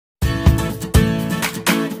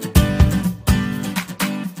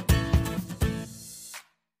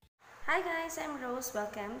Hi guys, I'm Rose.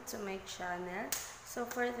 Welcome to my channel. So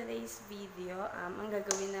for today's video, ang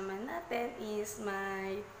gagawin naman natin is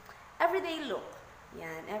my everyday look.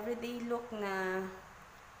 Yan, everyday look na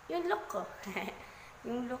yung look ko.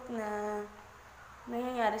 Yung look na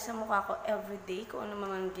nangyayari sa mukha ko everyday, kung ano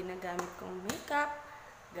mga ginagamit kong makeup,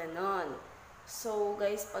 ganon. So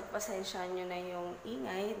guys, pagpasensyahan nyo na yung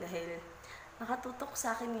ingay dahil nakatutok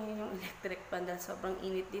sa akin ngayon yung electric fan dahil sobrang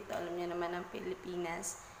init dito. Alam niyo naman ang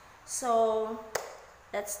Pilipinas. So,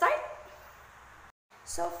 let's start!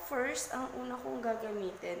 So, first, ang una kong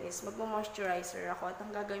gagamitin is magmo-moisturizer ako. At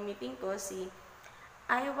ang gagamitin ko si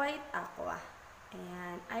IWhite Aqua.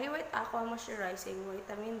 Ayan. IWhite Aqua Moisturizing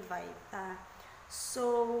Vitamin Vita.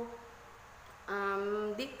 So,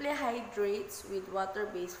 deeply hydrates with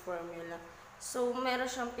water-based formula. So, meron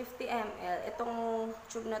siyang 50 ml. Itong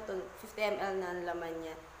tube na to, 50 ml na ang laman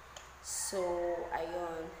niya. So,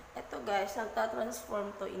 ayun. Ito guys,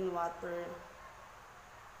 nagta-transform to in water.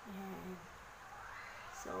 Ayan.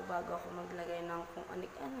 So, bago ako maglagay ng kung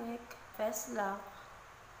anik-anik, face lock,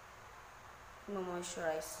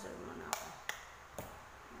 moisturizer muna ako.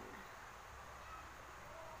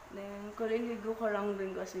 Then, kuliligo ko lang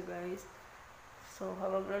din kasi guys. So,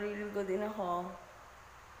 habang naliligo din ako,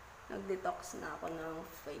 nag-detox na ako ng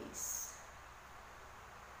face.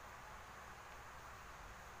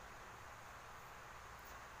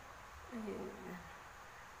 Ayun.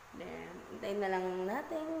 Then, hintayin na lang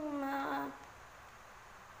natin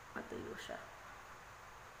matuyo siya.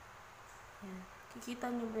 Ayan.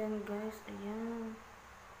 Kikita niyo ba yan guys? Ayan.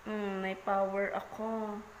 May power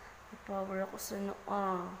ako. May power ako sa noo.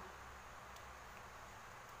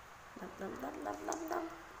 Dam.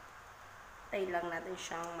 Hintayin lang natin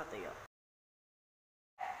siyang matuyo.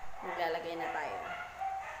 Maglalagay na tayo.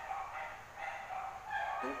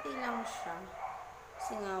 Hintay lang siya.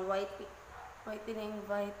 Kasi nga, whitening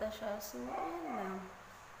Vita siya. So, ayan lang.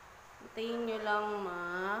 Hintayin nyo lang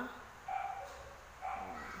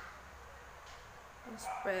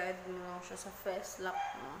spread mo lang siya sa face lock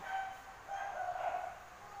mo.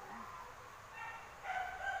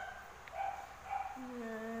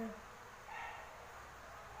 Ayan.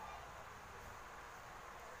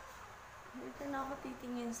 Dito na ako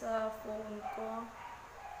titingin sa phone ko.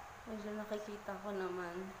 Medyo nakikita ko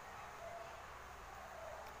naman.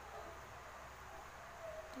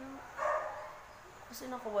 Kasi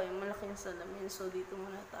nakuha yung malaking salamin. So, dito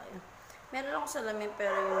muna tayo. Meron akong salamin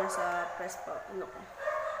pero yung nasa press pa. Ano ko.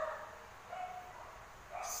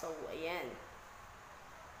 So, ayan.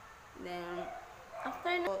 Then,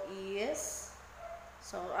 after na is,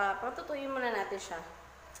 so, patutuyin muna natin siya.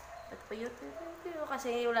 Patutuyo.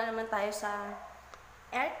 Kasi wala naman tayo sa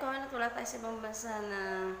aircon at wala tayo sa ibang bansa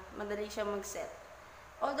na madali siya mag-set.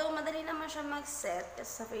 Although, madali naman siya mag-set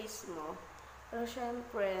kasi sa face mo. Pero,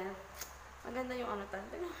 syempre, maganda yung ano tayo.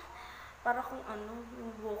 Para kung ano,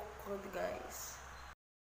 yung buhok ko, guys.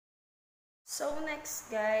 So, next,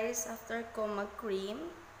 guys, after ko mag-cream,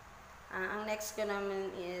 ang next ko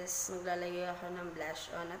naman is maglalagay ako ng blush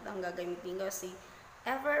on. At ang gagamitin ko si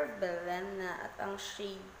Maybelline at ang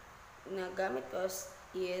shade na gamit ko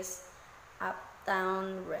is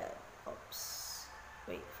Uptown Red. Oops.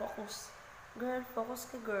 Wait, focus. Girl, focus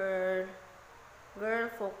ka, girl. Girl,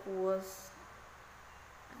 focus.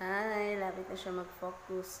 Ay, lapit na siya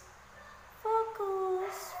mag-focus.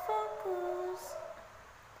 Focus.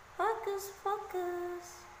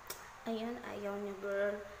 Ayun, ayaw niya,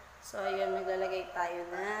 girl. So, ayun, maglalagay tayo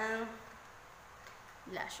ng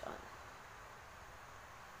blush on.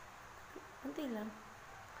 Kunti lang.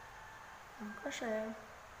 Kasi.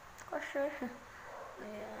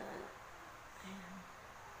 Ayan.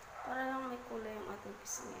 Para lang may kulay yung ating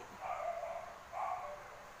pisngi.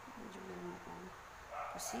 Medyo ganun ako.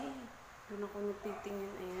 Kasi, doon ako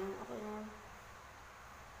nagtitingin. Ayan, ako yan.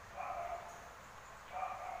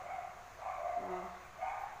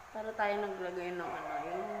 Para tayo naglagay ng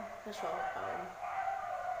yung kasopaw.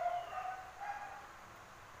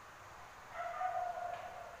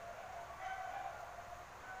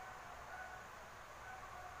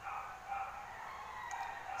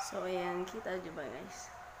 So, ayan. Kita nyo ba,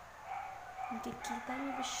 guys? Nakikita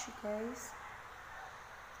nyo ba siya, guys?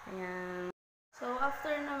 Ayan. So,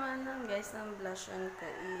 after naman guys, ng blush on ko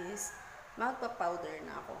is magpa-powder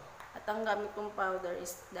na ako. At ang gamit kong powder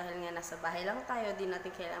is, dahil nga nasa bahay lang tayo, di natin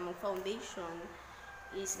kailangan mag-foundation,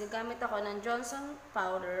 is gagamit ako ng Johnson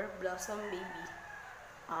Powder Blossom Baby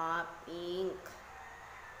Pink.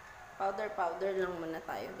 Powder lang muna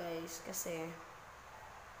tayo, guys. Kasi,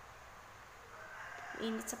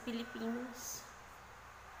 init sa Pilipinas.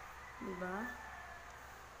 Diba?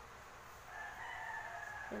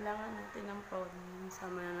 Kailangan natin ng powder.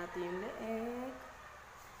 Sama na natin yung leeg.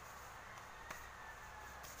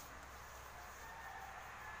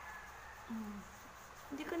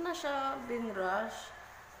 Hindi ko na siya binrush.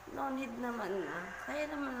 No need naman na. Kaya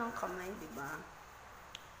naman ng kamay, di ba?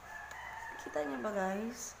 Kita niyo ba,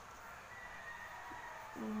 guys?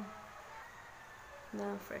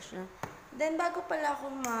 Na fresh na. Then, bago pala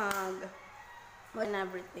ako and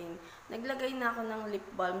everything, naglagay na ako ng lip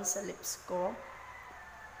balm sa lips ko.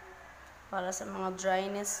 Para sa mga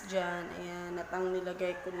dryness dyan. Ayan. At ang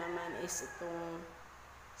nilagay ko naman is itong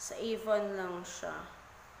sa Avon lang siya.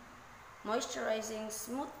 Moisturizing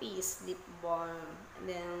Smooth Peace Lip Balm. And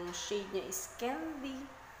then, ang shade niya is Candy.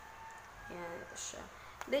 Ayan, ito siya.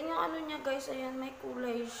 Then, yung ano niya, guys, ayan, may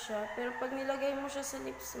kulay siya. Pero pag nilagay mo siya sa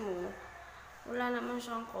lips mo, wala naman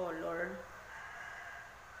siyang color.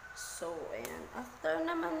 So, ayan. After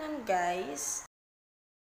naman nun, guys,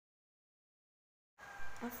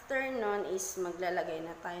 after nun is maglalagay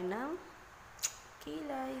na tayo ng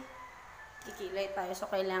kilay. Kikilay tayo. So,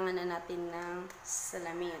 kailangan na natin ng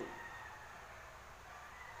salamin.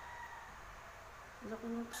 Laki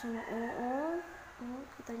na po siya. Oo.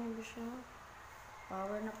 Kita niyo ba siya?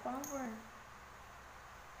 Power na power.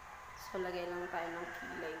 So, lagay lang tayo ng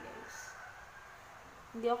kilay, guys.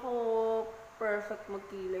 Hindi ako perfect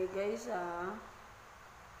magkilay, guys, ah.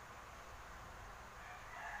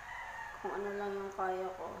 Kung ano lang yung kaya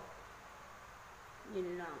ko.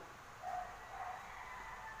 Yun lang.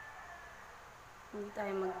 Hindi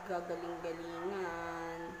tayo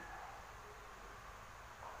maggagaling-galingan.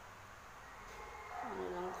 Ano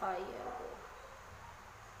lang kaya ko.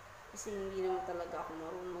 Kasi hindi naman talaga ako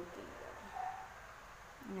marunong magkilay.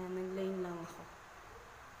 Yan, nag-line lang ako.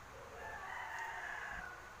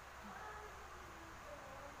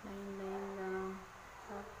 Line lang.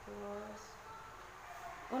 Tapos,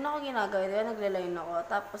 una ko ginagawa, diba, nagla-line ako.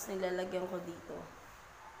 Tapos, nilalagyan ko dito.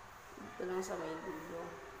 Dito lang sa may dulo.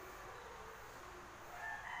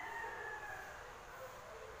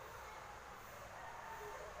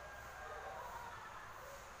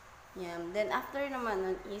 Yan. Then, after naman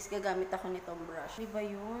nun is, gagamit ako nitong brush. Diba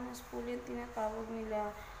yun? Spool yung tinatawag nila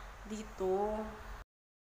dito.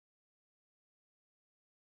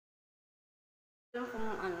 Alam kung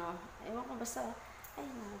ano. Ewan ko basta. Ay,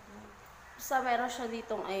 basta meron siya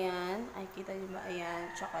ditong ayan. Ay, kita niyo ba? Ayan.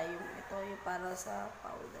 Tsaka yung ito, yung para sa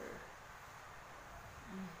powder.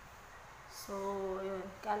 So, yun.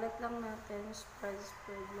 Kalat lang natin. Spread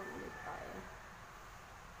lang ulit tayo.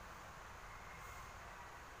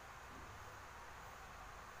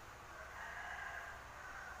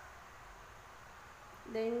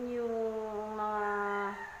 Then, yung mga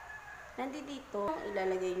nandito,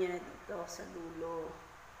 ilalagay nyo na dito sa dulo.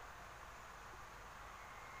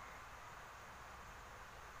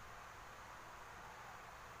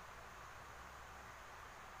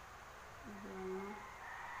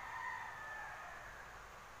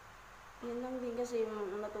 Yan lang din kasi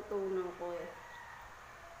yung natutunan ko eh.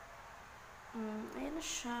 Ayan na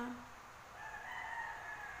siya.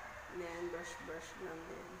 Then, brush lang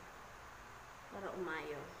din. Para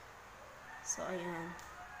umayo. So, ayan.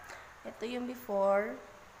 Ito yung before.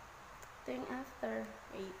 Ito yung after.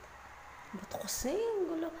 Wait. Ba't kasi?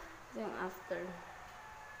 Ang gulo. Ito yung after.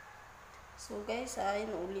 So, guys,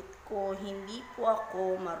 inuulit ko. Hindi po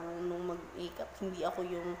ako marunong mag-makeup. Hindi ako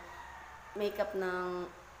yung makeup ng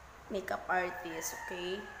makeup artist.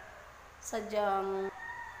 Okay? Sadyang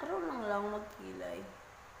marunong lang magkilay.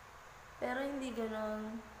 Pero hindi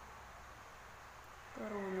ganon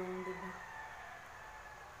karunong, diba?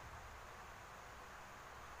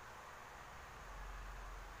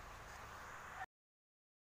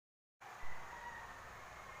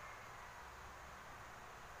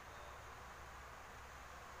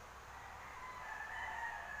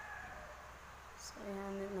 So,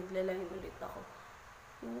 ayan, naglaline ulit ako.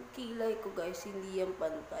 Yung kilay ko, guys, hindi yan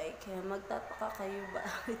pantay. Kaya magtataka kayo ba?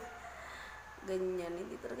 Ganyan.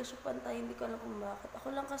 Hindi talaga siya pantay. Hindi ko alam kung bakit. Ako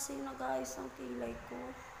lang kasi nag-aayos ng kilay ko.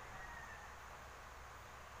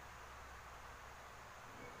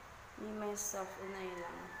 May myself, unay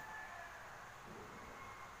lang.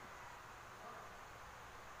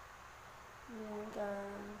 Ayan ka.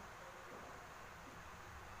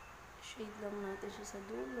 Shade lang natin siya sa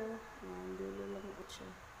dulo. Ayan, dulo lang ako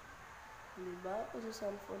siya. Diba? Kung sa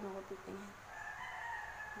cellphone ako titingin.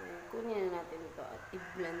 Ayan, kunin na natin ito at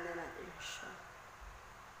i-blend na natin siya.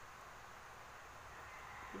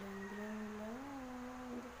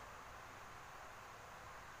 Blend.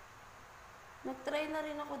 Nag-try na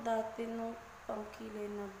rin ako dati nung pangkilay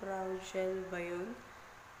na brow gel ba yun?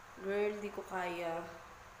 Girl, di ko kaya.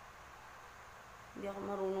 Hindi ako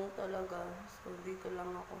marunong talaga. So, dito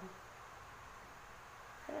lang ako.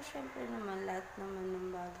 Pero syempre naman, lahat naman ng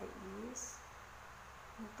bagay is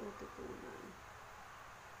natututunan.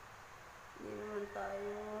 Hindi naman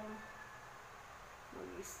tayo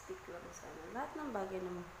mag-stick lang sana. Lahat ng bagay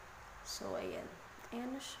naman. So, ayan.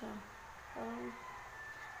 Ayan na siya.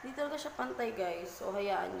 Hindi talaga siya pantay, guys. So,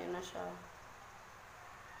 hayaan nyo na siya.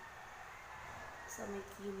 Sa may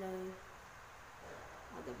kilay.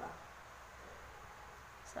 O, diba?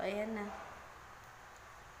 So, ayan na.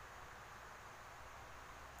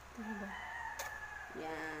 Diba?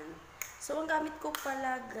 Yan. So, ang gamit ko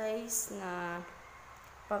pala, guys, na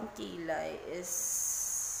pangkilay is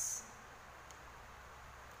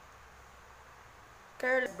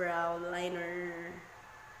curl brow liner.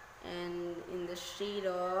 And in the shade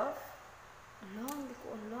of, hindi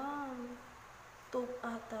ko alam. Taupe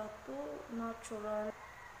ata to. Natural.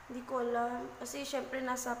 Hindi ko alam. Kasi, syempre,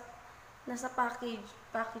 nasa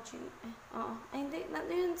packaging. Oo. Ay, hindi.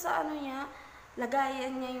 Yun sa ano niya,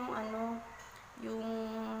 lagayan niya yung yung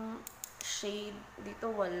shade. Dito,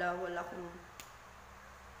 wala kung,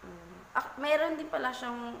 meron din pala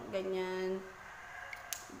siyang ganyan.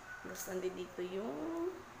 Basta dito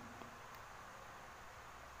yung,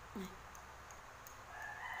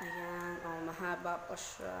 ayan. Mahaba pa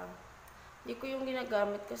siya. Hindi ko yung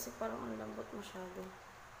ginagamit kasi parang ang lambot masyado.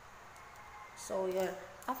 So, yun.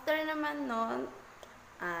 After naman nun,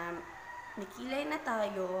 may kilay na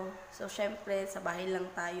tayo. So, syempre, sa bahay lang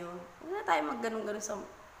tayo. Huwag na tayo magganong-ganon sa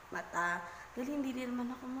mata. Dahil hindi din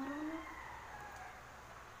naman ako marunong.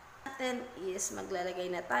 Natin is, maglalagay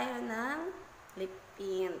na tayo ng lip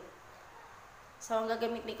tint. So, ang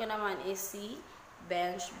gagamitin ko naman is si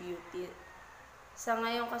Beige Beauty. Sa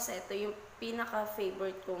ngayon kasi, ito yung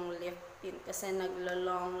pinaka-favorite kong lip tint. Kasi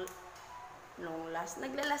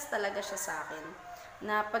naglalast talaga siya sa akin.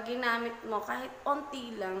 Na pag ginamit mo, kahit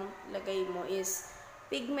onti lang, lagay mo is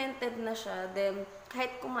pigmented na siya. Then,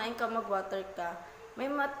 kahit kumain ka, mag-water ka, may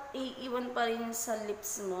iiwan pa rin sa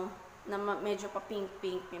lips mo na medyo pa pink.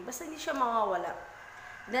 Basta hindi siya mawawala.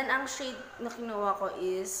 Then, ang shade na kinuha ko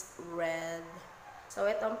is red. So,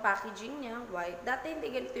 ito ang packaging niya, white. Dati hindi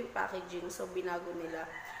ganito yung packaging, so binago nila.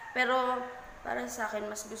 Pero, para sa akin,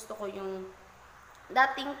 mas gusto ko yung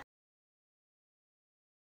dating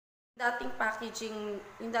packaging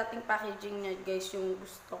niya, guys, yung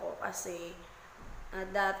gusto ko kasi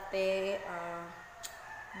dati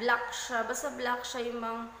black siya. Basta black siya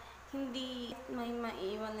yung hindi may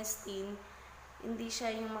maiwan na stain. Hindi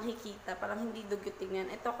siya yung makikita, parang hindi dugyot tingnan.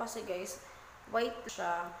 Ito kasi, guys, white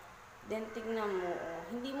siya. Then, tignan mo,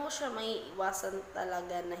 hindi mo siya maiiwasan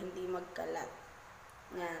talaga na hindi magkalat.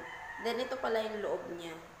 Yan. Then, ito pala yung loob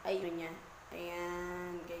niya. Ayun niya.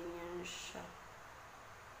 Ayan, ganyan siya.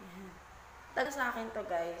 Ayan. Taga sa akin to,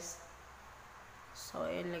 guys. So,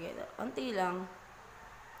 ayan, lagay ito. Unti lang.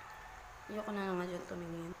 Ayoko na naman dyan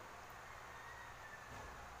tumingin.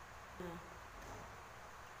 Ayan.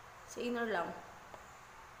 Sa inner lang.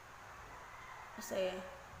 Kasi,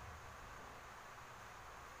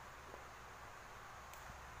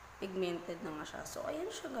 pigmented na nga siya. So, ayan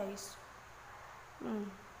siya, guys.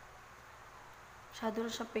 Shadow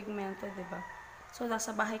na siya pigmented, diba? So,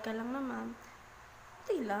 nasa bahay ka lang naman.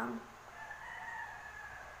 Ito lang.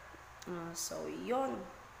 So, yun.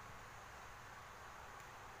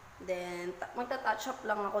 Then, magta-touch up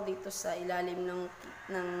lang ako dito sa ilalim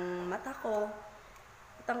ng mata ko.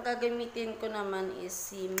 At ang gagamitin ko naman is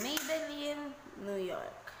si Maybelline New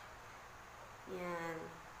York. Yan.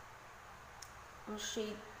 Ang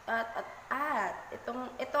shade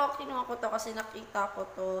ito kinuha ko to kasi nakita ko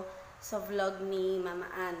to sa vlog ni Mama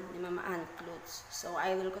Ann Clothes. So,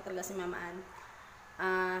 idol ko talaga si Mama Ann.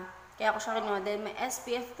 Kaya ako siya kinuha. Then, may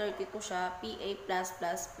SPF 32 siya, PA+++,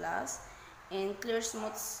 and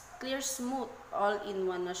Clearsmooth,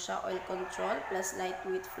 all-in-one na siya, oil control, plus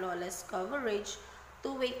lightweight, flawless coverage,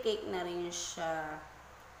 two-way cake na rin siya.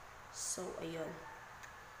 So, ayun.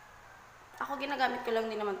 Ako, ginagamit ko lang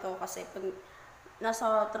din naman to kasi pag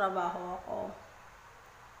nasa trabaho ako.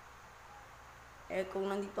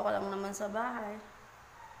 Kung nandito ka lang naman sa bahay,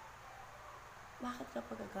 bakit ka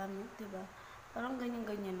pagagamit, diba? Parang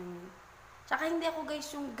ganyan-ganyan lang yun. Tsaka hindi ako,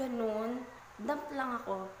 guys, yung ganun. Dump lang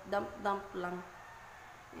ako. Dump lang.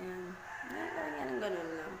 Ayan. Parang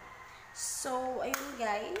ganun lang. So, ayun,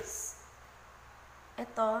 guys.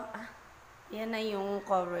 Ito, yan na yung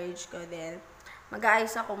coverage ko din.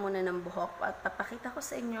 Mag-aayos ako muna ng buhok at papakita ko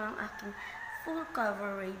sa inyo ang aking full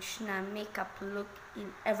coverage na makeup look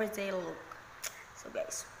in everyday look. So,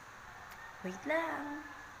 guys, wait lang.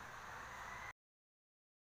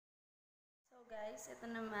 So, guys, ito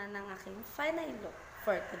naman ang aking final look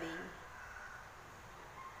for today.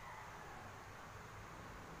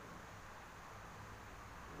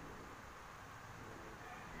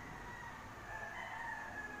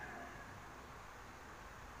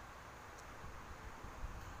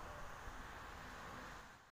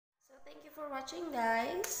 you for watching,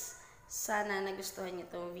 guys. Sana nagustuhan niyo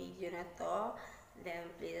itong video na to. Then,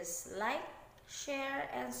 please like, share,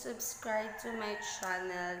 and subscribe to my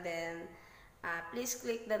channel. Then, please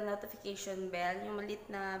click the notification bell, yung maliit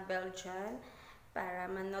na bell dyan, para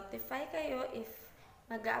ma-notify kayo if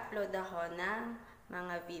mag-upload ako ng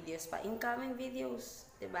mga videos pa. Incoming videos,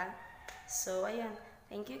 diba? So, ayan.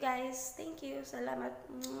 Thank you, guys. Thank you. Salamat.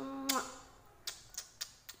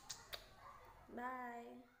 Bye.